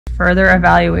further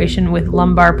evaluation with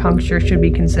lumbar puncture should be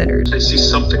considered. They see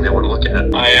something they want to look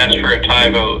at. I asked for a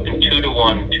tie vote, and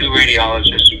 2-1, 2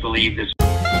 radiologists believe this.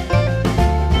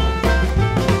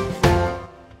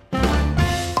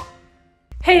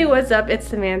 Hey, what's up? It's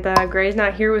Samantha. Gray's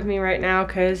not here with me right now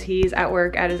because he's at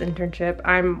work at his internship.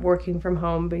 I'm working from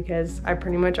home because I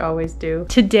pretty much always do.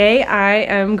 Today, I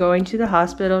am going to the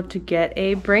hospital to get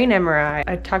a brain MRI.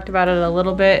 I talked about it a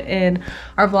little bit in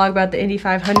our vlog about the Indy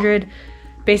 500.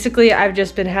 Basically, I've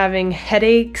just been having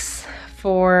headaches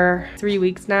for 3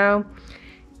 weeks now.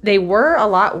 They were a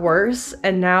lot worse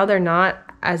and now they're not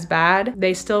as bad.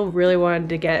 They still really wanted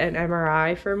to get an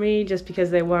MRI for me just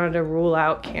because they wanted to rule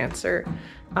out cancer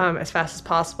as fast as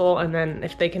possible, and then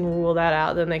if they can rule that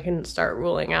out, then they can start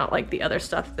ruling out like the other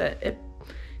stuff that it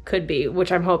could be,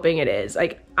 which I'm hoping it is.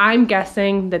 Like, I'm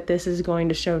guessing that this is going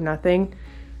to show nothing,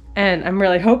 and I'm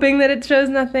really hoping that it shows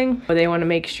nothing. But they want to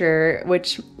make sure,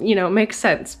 which, you know, makes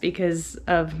sense because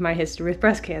of my history with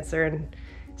breast cancer and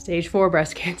stage 4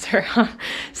 breast cancer.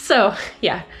 So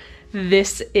yeah,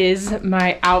 this is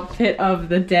my outfit of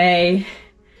the day.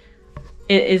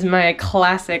 It is my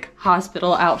classic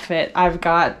hospital outfit. I've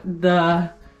got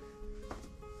the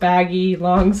baggy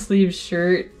long sleeve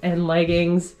shirt and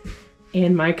leggings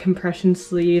and my compression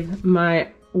sleeve, my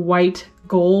white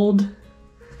gold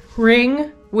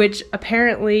ring, which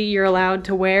apparently you're allowed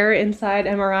to wear inside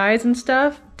MRIs and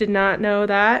stuff. Did not know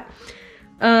that.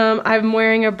 I'm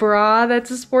wearing a bra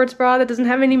that's a sports bra that doesn't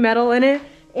have any metal in it,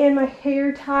 and my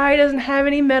hair tie doesn't have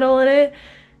any metal in it,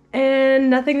 and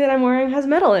nothing that I'm wearing has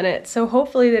metal in it. So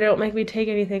hopefully they don't make me take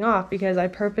anything off because I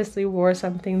purposely wore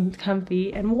something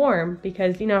comfy and warm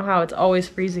because you know how it's always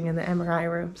freezing in the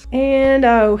MRI rooms. And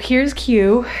oh, here's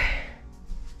Q.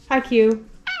 Hi, Q.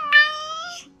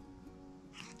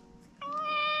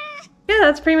 Yeah,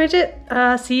 that's pretty much it.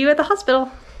 See you at the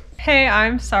hospital. Hey,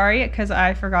 I'm sorry because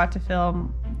I forgot to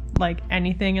film like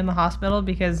anything in the hospital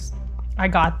because I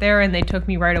got there and they took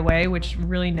me right away, which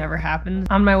really never happens.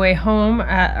 On my way home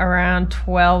at around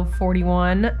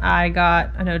 12:41, I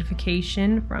got a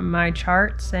notification from my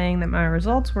chart saying that my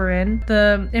results were in.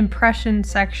 The impression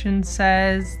section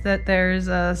says that there's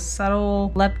a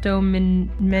subtle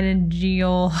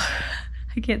leptomeningeal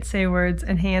I can't say words,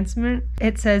 enhancement.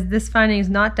 It says this finding is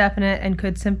not definite and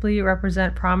could simply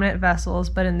represent prominent vessels,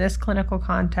 but in this clinical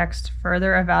context,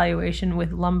 further evaluation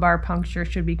with lumbar puncture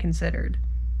should be considered.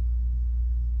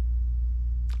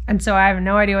 And so I have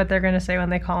no idea what they're going to say when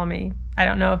they call me. I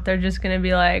don't know if they're just going to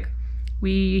be like,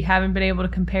 we haven't been able to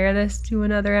compare this to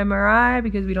another MRI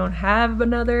because we don't have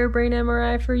another brain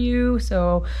MRI for you,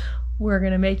 so we're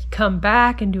going to make you come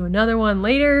back and do another one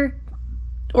later.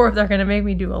 Or if they're going to make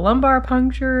me do a lumbar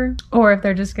puncture, or if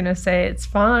they're just going to say it's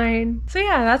fine. So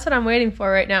yeah, that's what I'm waiting for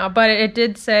right now. But it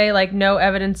did say like no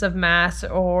evidence of mass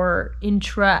or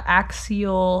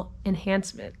intraaxial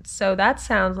enhancement. So that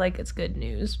sounds like it's good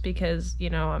news because, you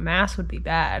know, a mass would be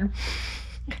bad.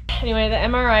 Anyway, the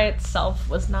MRI itself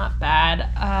was not bad.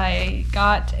 I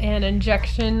got an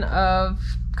injection of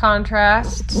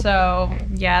contrast, so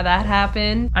yeah, that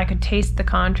happened. I could taste the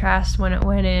contrast when it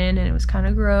went in and it was kind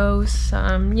of gross.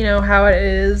 You know how it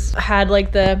is. I had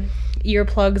like the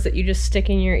earplugs that you just stick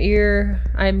in your ear.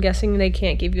 I'm guessing they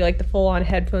can't give you like the full-on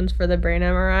headphones for the brain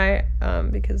MRI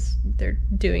because they're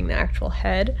doing the actual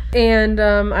head. And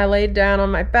I laid down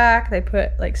on my back. They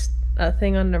put like a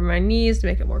thing under my knees to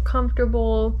make it more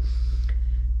comfortable.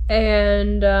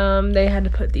 And they had to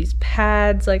put these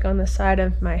pads like on the side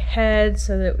of my head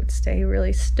so that it would stay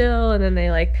really still, and then they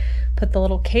like put the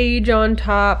little cage on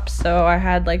top, so I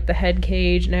had like the head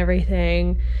cage and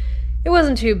everything. It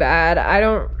wasn't too bad.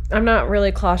 I'm not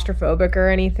really claustrophobic or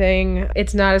anything.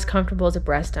 It's not as comfortable as a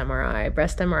breast MRI.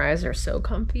 Breast MRIs are so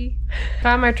comfy.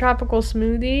 Found my tropical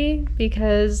smoothie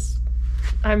because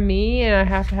I'm me and I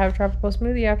have to have a tropical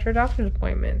smoothie after a doctor's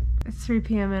appointment. It's 3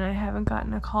 p.m. and I haven't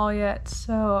gotten a call yet,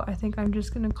 so I think I'm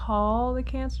just gonna call the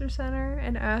cancer center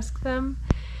and ask them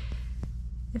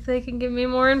if they can give me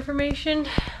more information.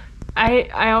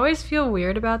 I always feel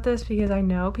weird about this because I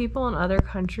know people in other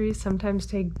countries sometimes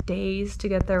take days to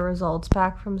get their results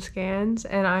back from scans,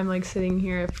 and I'm like sitting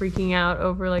here freaking out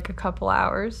over like a couple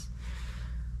hours.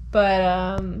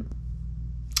 But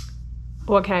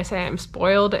what can I say? I'm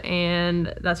spoiled,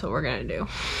 and that's what we're gonna do.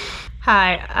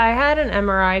 Hi, I had an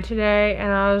MRI today,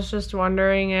 and I was just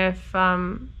wondering if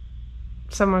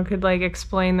someone could like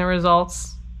explain the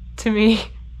results to me.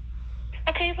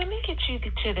 Okay, let me get you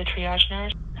to the triage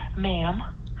nurse. Ma'am?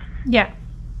 Yeah.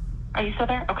 Are you still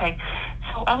there? Okay.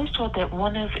 So I was told that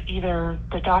one of either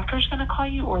the doctor's going to call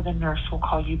you or the nurse will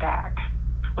call you back.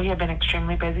 We have been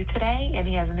extremely busy today, and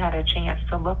he hasn't had a chance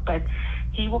to look, but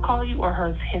he will call you, or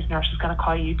his nurse is going to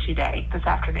call you today, this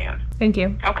afternoon. Thank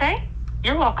you. Okay?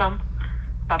 You're welcome.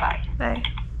 Bye-bye. Bye.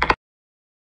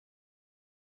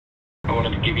 I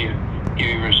wanted to give you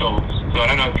results. So I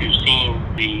don't know if you've seen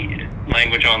the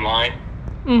language online.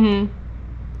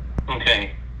 Mm-hmm.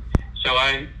 Okay. So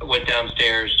I went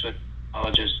downstairs to a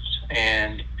radiologist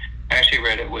and actually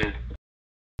read it with,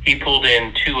 he pulled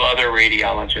in 2 other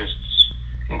radiologists,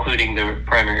 including the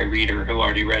primary reader who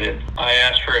already read it. I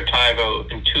asked for a tie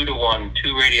vote, and 2 to 1,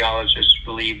 2 radiologists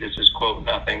believe this is, quote,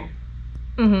 nothing.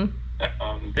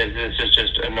 Mm-hmm. This is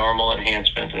just a normal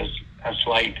enhancement, a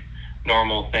slight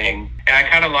normal thing. And I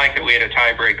kind of like that we had a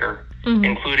tiebreaker,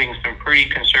 including some pretty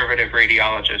conservative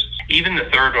radiologists. Even the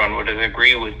third one would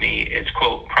agree with me. It's,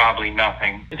 quote, probably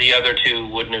nothing. The other 2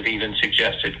 wouldn't have even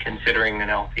suggested considering an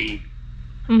LP.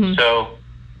 Mm-hmm. So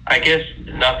I guess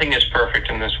nothing is perfect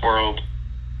in this world,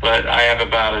 but I have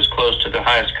about as close to the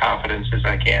highest confidence as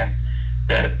I can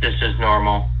that this is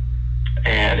normal.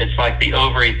 And it's like the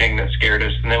ovary thing that scared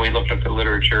us. And then we looked up the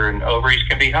literature, and ovaries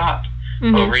can be hot.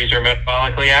 Mm-hmm. Ovaries are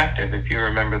metabolically active, if you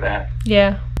remember that.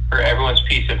 Yeah. For everyone's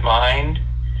peace of mind,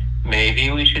 maybe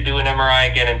we should do an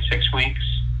MRI again in 6 weeks.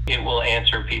 It will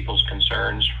answer people's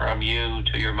concerns, from you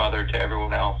to your mother to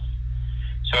everyone else.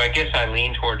 So I guess I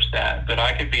lean towards that, but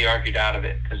I could be argued out of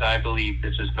it because I believe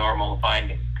this is normal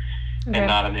finding and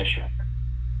not an issue.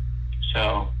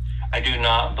 So I do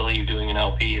not believe doing an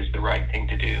LP is the right thing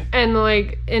to do. And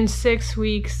like in 6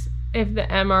 weeks, if the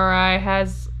MRI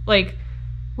has, like,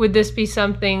 would this be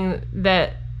something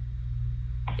that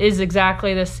is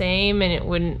exactly the same and it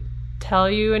wouldn't tell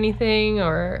you anything,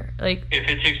 or like? If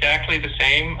it's exactly the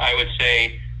same, I would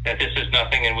say that this is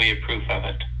nothing and we have proof of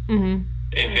it. Mm-hmm.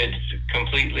 If it's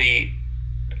completely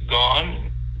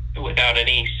gone without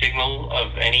any signal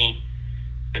of any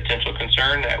potential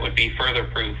concern, that would be further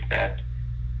proof that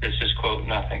this is, quote,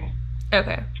 nothing.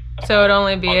 Okay. So it would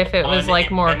only be if it was like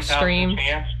more 10,000 extreme.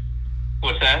 chance.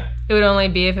 What's that? It would only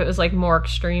be if it was like more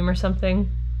extreme or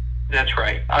something. That's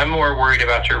right. I'm more worried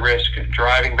about your risk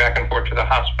driving back and forth to the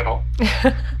hospital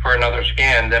for another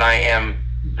scan than I am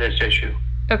this issue.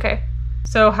 Okay.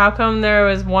 So how come there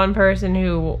was one person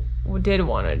who did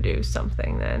want to do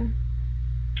something then?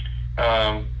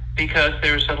 Because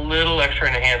there's a little extra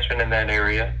enhancement in that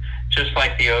area. Just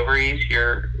like the ovaries,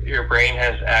 your brain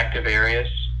has active areas.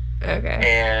 Okay.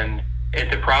 And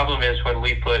the problem is when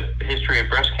we put history of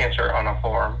breast cancer on a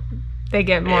form, they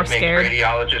get more scared. It makes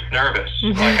radiologists nervous.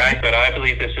 But I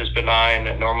believe this is benign,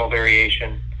 a normal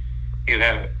variation. You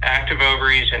have active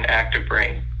ovaries and active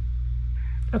brain.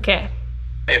 Okay.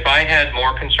 If I had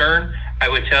more concern, I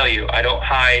would tell you. I don't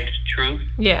hide truth.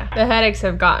 Yeah. The headaches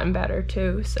have gotten better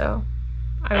too, so.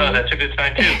 That's a good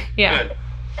sign too. Yeah. Good.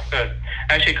 I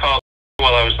actually called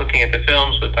while I was looking at the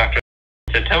films with Dr.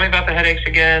 said, tell me about the headaches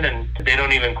again, and they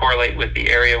don't even correlate with the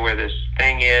area where this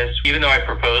thing is. Even though I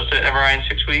proposed an MRI in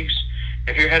 6 weeks,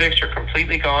 if your headaches are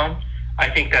completely gone, I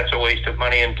think that's a waste of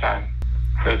money and time.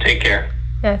 So take care.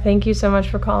 Yeah, thank you so much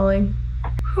for calling.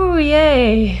 Whew,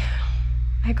 yay.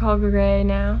 I call Gray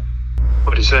now.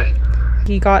 What did he say?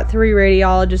 He got 3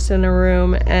 radiologists in a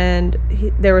room, and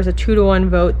there was a 2 to 1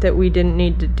 vote that we didn't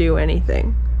need to do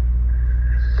anything.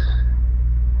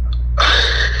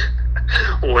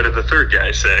 What did the third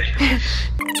guy say?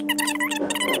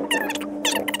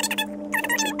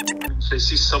 They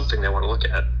see something they want to look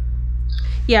at.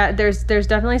 Yeah, there's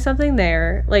definitely something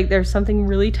there. Like, there's something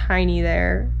really tiny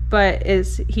there. But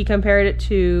he compared it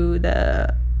to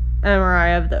the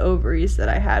MRI of the ovaries that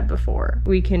I had before.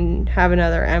 We can have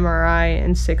another MRI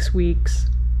in 6 weeks,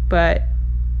 but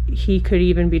he could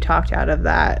even be talked out of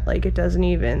that. Like, it doesn't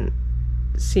even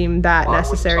seem that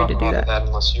necessary to do that.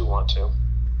 Unless you want to.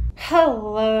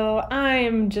 Hello,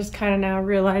 I'm just kind of now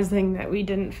realizing that we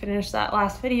didn't finish that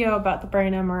last video about the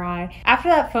brain MRI. After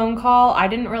that phone call, I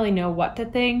didn't really know what to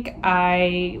think.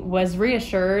 I was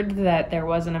reassured that there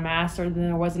wasn't a mass or that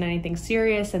there wasn't anything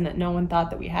serious and that no one thought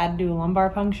that we had to do a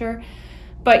lumbar puncture.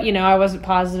 But, you know, I wasn't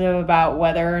positive about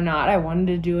whether or not I wanted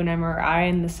to do an MRI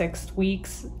in the 6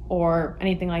 weeks or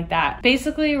anything like that.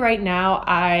 Basically, right now,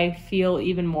 I feel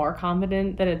even more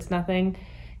confident that it's nothing,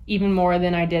 even more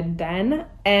than I did then,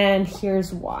 and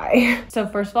here's why. So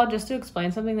first of all, just to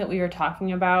explain something that we were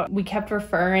talking about, we kept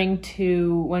referring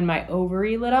to when my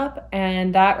ovary lit up,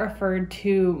 and that referred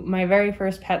to my very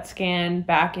first PET scan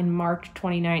back in March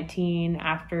 2019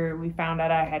 after we found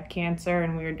out I had cancer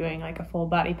and we were doing like a full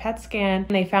body PET scan.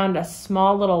 And they found a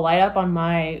small little light up on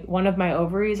one of my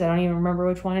ovaries. I don't even remember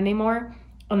which one anymore.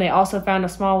 And they also found a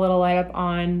small little light up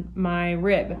on my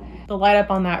rib. The light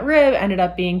up on that rib ended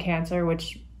up being cancer,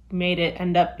 which made it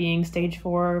end up being stage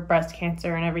 4 breast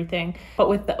cancer and everything. But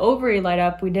with the ovary light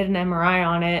up, we did an MRI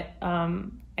on it,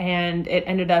 and it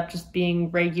ended up just being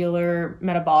regular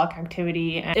metabolic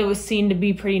activity. And it was seen to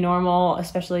be pretty normal,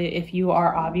 especially if you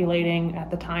are ovulating at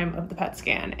the time of the PET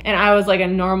scan. And I was like a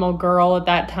normal girl at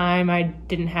that time. I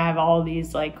didn't have all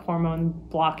these like hormone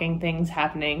blocking things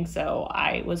happening. So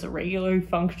I was a regularly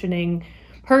functioning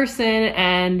person,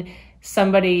 and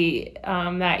somebody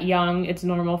that young, it's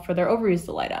normal for their ovaries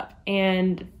to light up.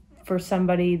 And for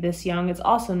somebody this young, it's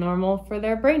also normal for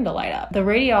their brain to light up. The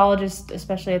radiologists,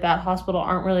 especially at that hospital,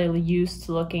 aren't really used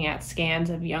to looking at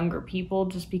scans of younger people,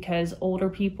 just because older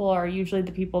people are usually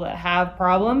the people that have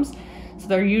problems. So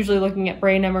they're usually looking at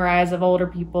brain MRIs of older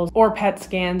people or PET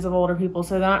scans of older people.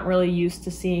 So they're not really used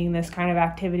to seeing this kind of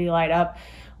activity light up,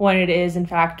 when it is in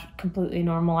fact completely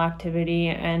normal activity,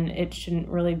 and it shouldn't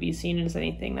really be seen as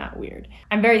anything that weird.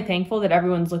 I'm very thankful that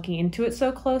everyone's looking into it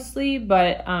so closely,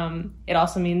 but it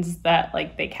also means that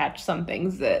like they catch some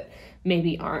things that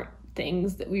maybe aren't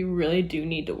things that we really do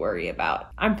need to worry about.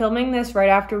 I'm filming this right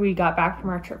after we got back from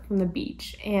our trip from the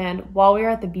beach, and while we were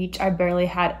at the beach, I barely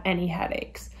had any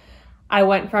headaches. I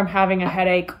went from having a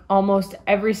headache almost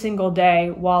every single day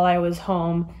while I was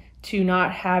home to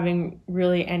not having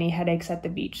really any headaches at the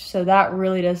beach. So that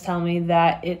really does tell me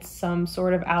that it's some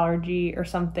sort of allergy or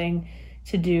something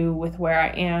to do with where I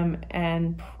am,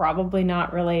 and probably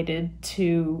not related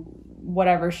to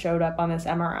whatever showed up on this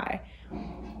MRI.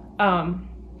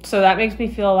 So that makes me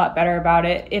feel a lot better about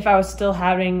it. If I was still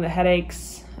having the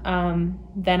headaches,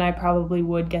 then I probably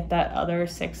would get that other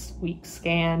 6-week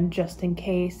scan just in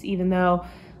case, even though,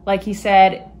 like he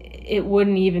said, it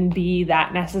wouldn't even be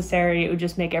that necessary. It would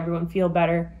just make everyone feel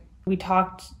better. We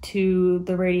talked to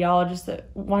the radiologist,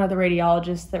 one of the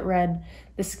radiologists that read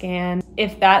the scan.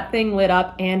 If that thing lit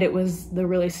up and it was the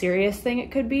really serious thing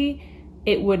it could be,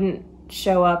 it wouldn't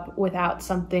show up without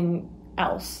something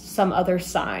else, some other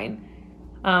sign.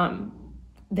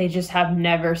 They just have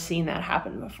never seen that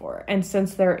happen before. And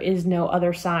since there is no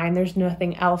other sign, there's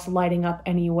nothing else lighting up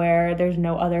anywhere, there's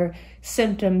no other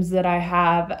symptoms that I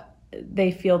have,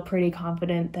 they feel pretty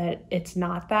confident that it's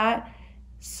not that.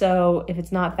 So if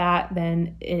it's not that,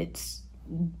 then it's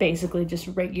basically just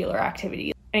regular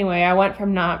activity. Anyway, I went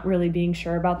from not really being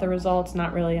sure about the results,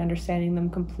 not really understanding them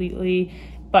completely,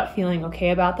 but feeling okay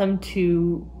about them,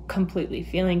 to completely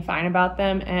feeling fine about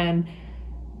them. And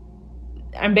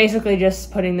I'm basically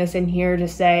just putting this in here to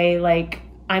say, like,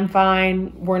 I'm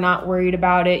fine, we're not worried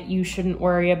about it, you shouldn't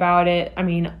worry about it. I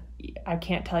mean, I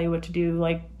can't tell you what to do.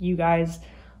 Like, you guys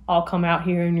all come out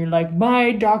here and you're like,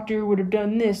 my doctor would have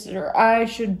done this, or I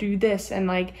should do this, and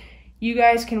like, you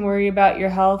guys can worry about your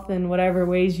health in whatever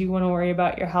ways you want to worry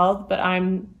about your health, but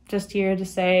I'm just here to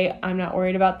say I'm not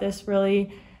worried about this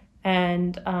really,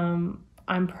 and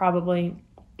I'm probably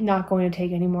not going to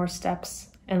take any more steps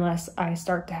unless I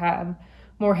start to have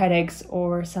more headaches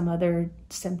or some other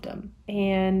symptom.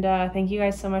 And thank you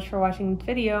guys so much for watching the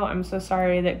video. I'm so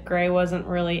sorry that Gray wasn't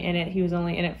really in it. He was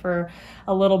only in it for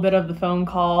a little bit of the phone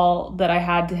call that I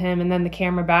had to him, and then the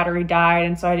camera battery died,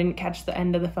 and so I didn't catch the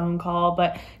end of the phone call.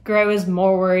 But Gray was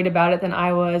more worried about it than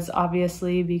I was,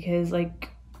 obviously, because like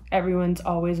everyone's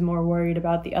always more worried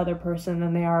about the other person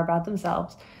than they are about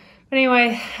themselves. But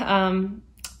anyway, the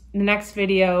next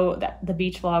video, the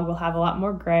beach vlog, will have a lot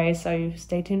more Gray, so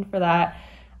stay tuned for that.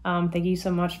 Thank you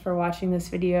so much for watching this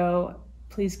video.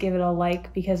 Please give it a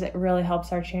like because it really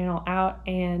helps our channel out,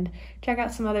 and check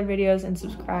out some other videos and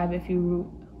subscribe if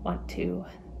you want to.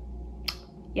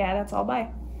 Yeah, that's all.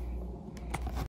 Bye.